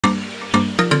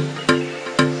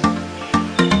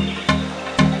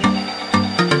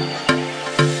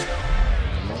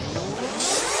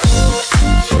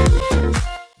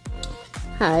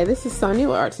Hi, this is Sonia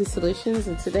with Artsy Solutions,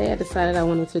 and today I decided I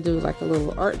wanted to do like a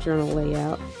little art journal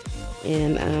layout.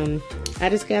 And I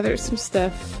just gathered some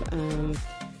stuff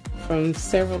from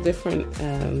several different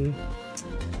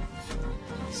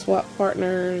swap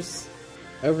partners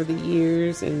over the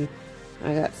years, and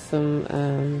I got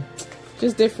some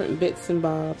just different bits and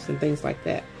bobs and things like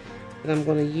that I'm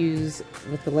going to use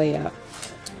with the layout.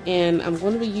 And I'm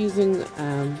going to be using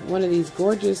one of these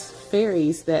gorgeous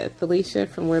fairies that Felicia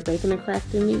from Where Baking and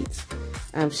Crafting Meets.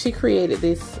 She created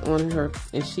this on her,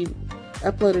 and she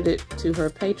uploaded it to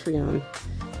her Patreon.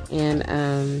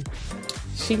 And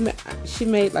she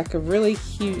made like a really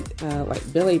cute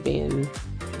like belly band.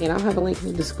 And I'll have a link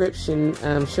in the description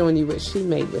showing you what she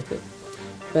made with it.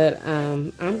 But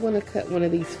I'm going to cut one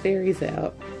of these fairies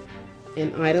out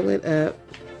and idle it up.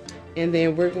 And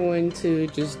then we're going to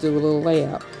just do a little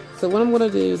layout. So what I'm going to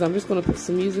do is I'm just going to put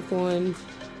some music on,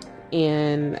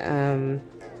 and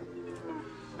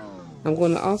I'm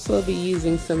going to also be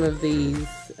using some of these,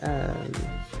 I'll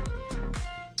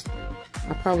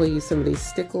probably use some of these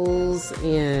stickles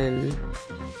and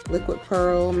liquid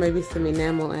pearl, maybe some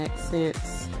enamel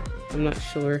accents, I'm not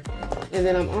sure. And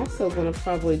then I'm also going to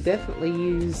probably definitely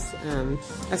use,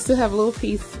 I still have a little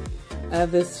piece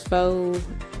of this faux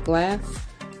glass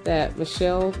that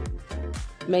Michelle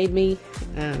made me,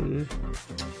 and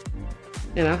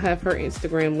I'll have her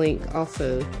Instagram link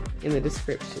also in the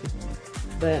description.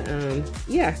 But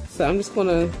yeah, so I'm just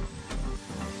gonna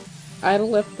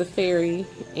idle up the fairy,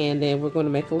 and then we're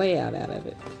gonna make a layout out of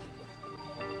it.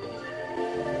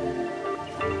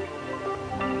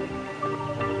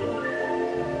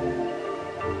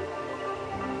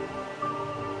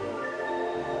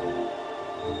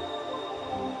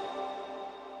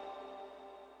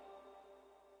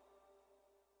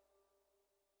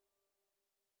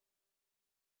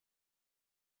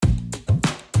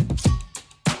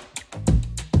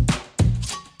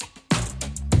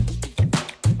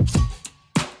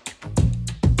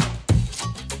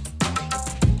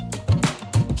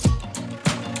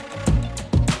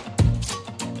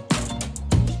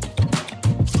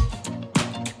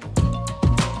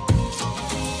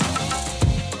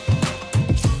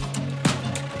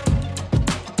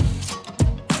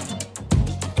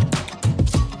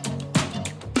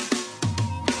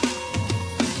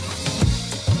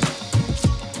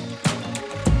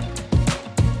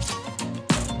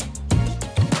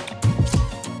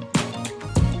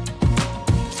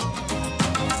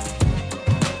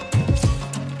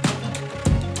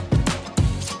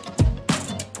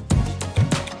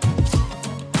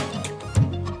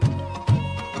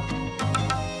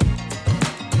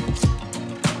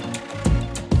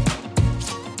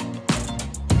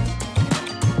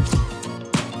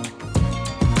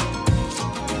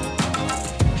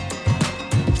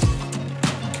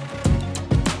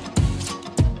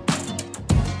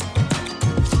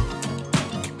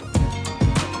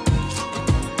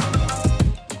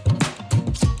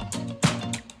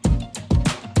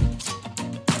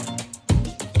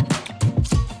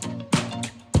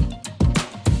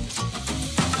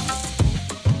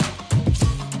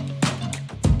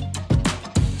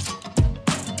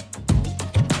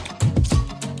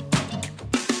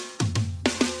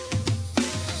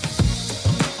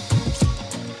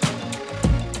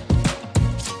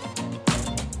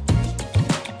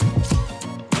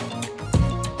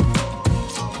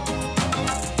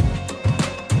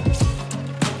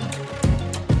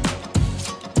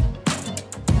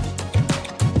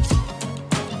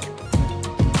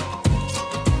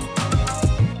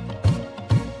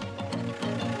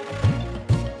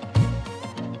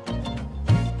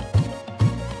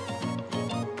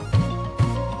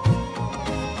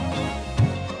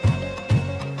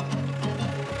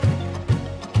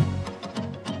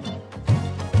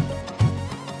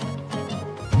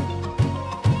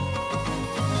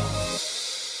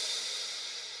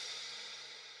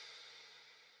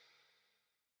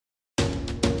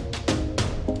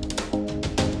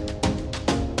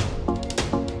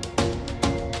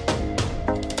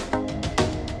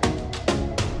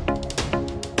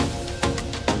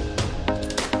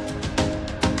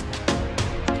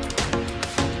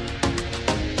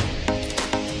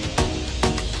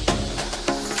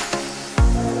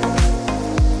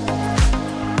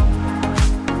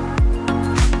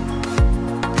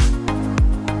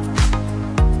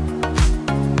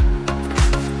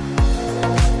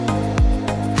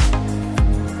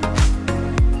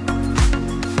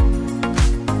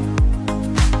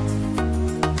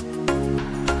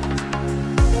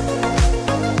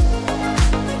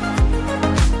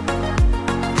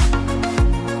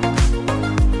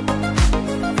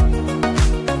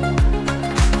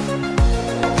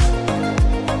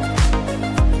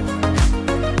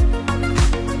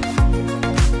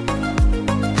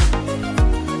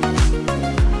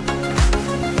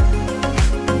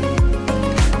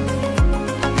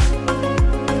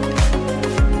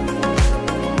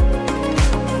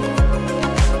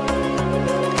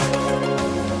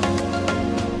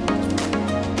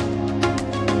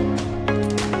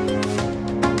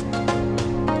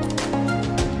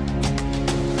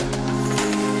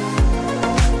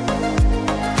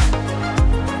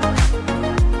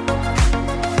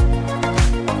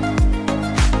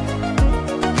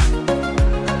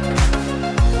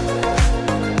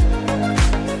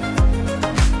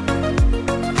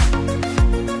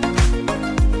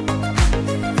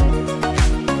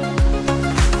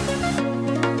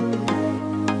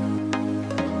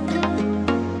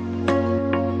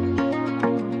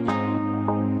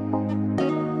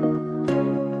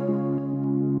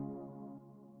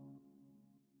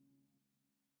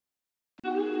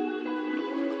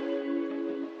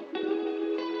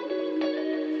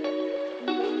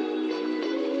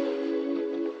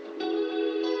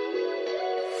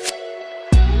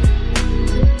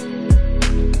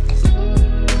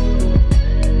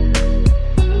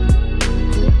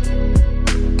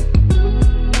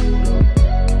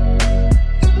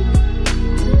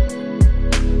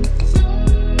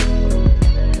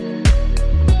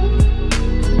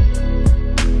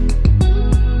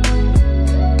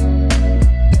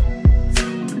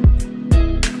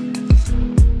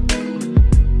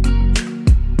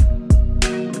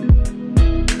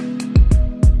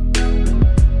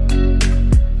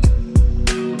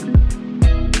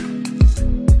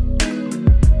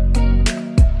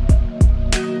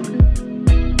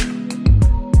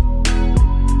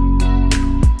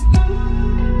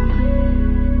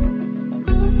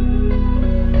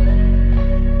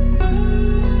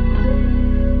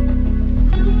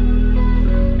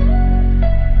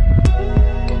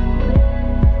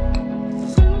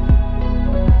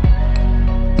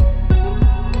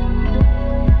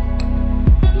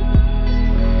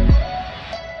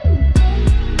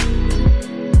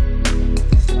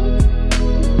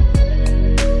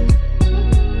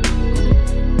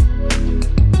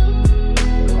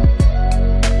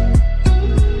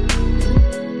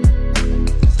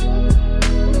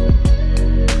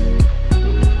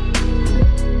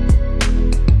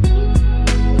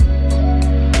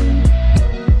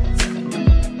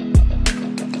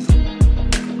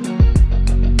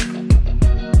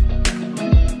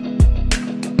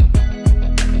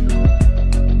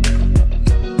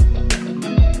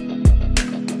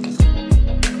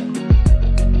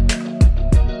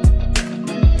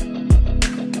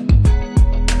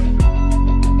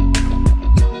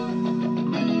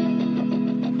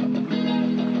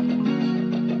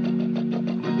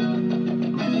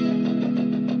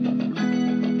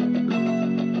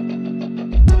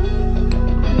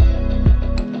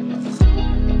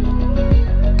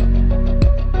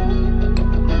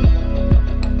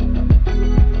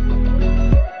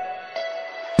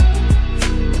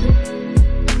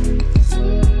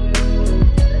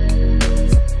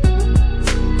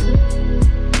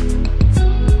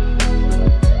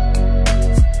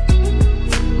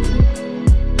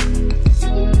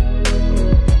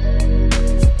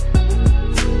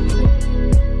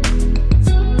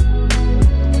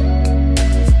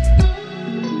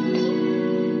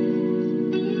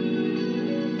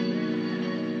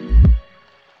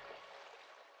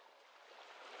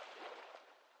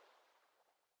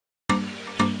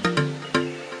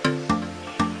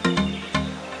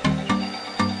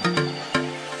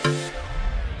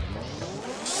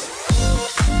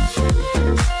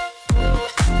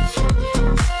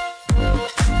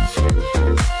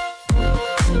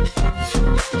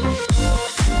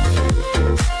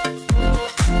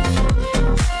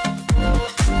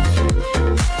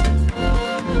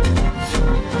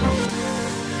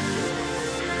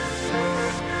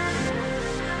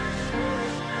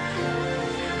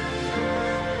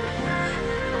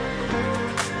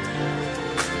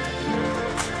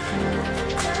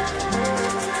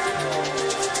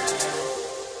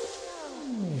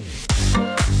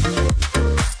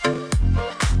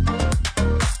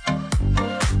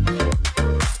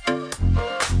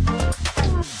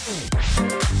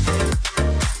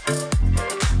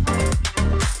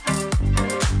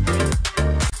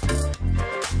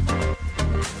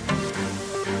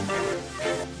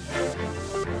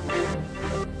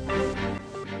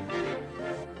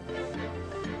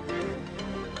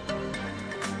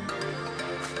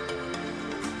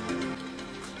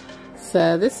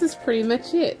 So this is pretty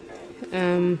much it.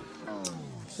 We've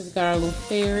got our little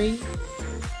fairy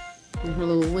and her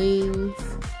little wings.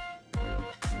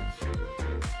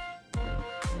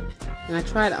 And I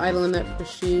tried idling up her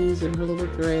shoes and her little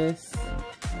dress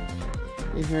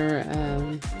and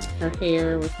her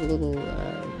hair with a little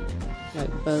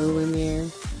like bow in there.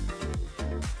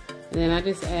 And then I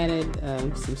just added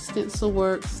some stencil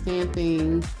work,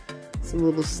 stamping, some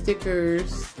little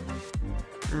stickers,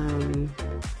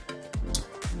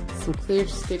 some clear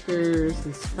stickers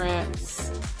and scraps,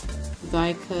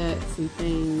 die cuts and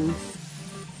things.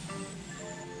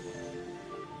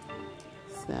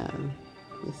 So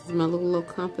this is my little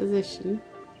composition.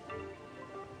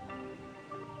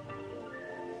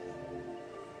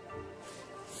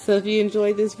 So if you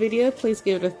enjoyed this video, please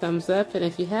give it a thumbs up, and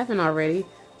if you haven't already,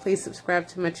 please subscribe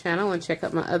to my channel and check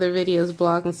out my other videos,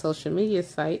 blog, and social media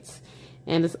sites.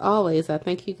 And as always, I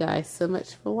thank you guys so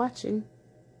much for watching.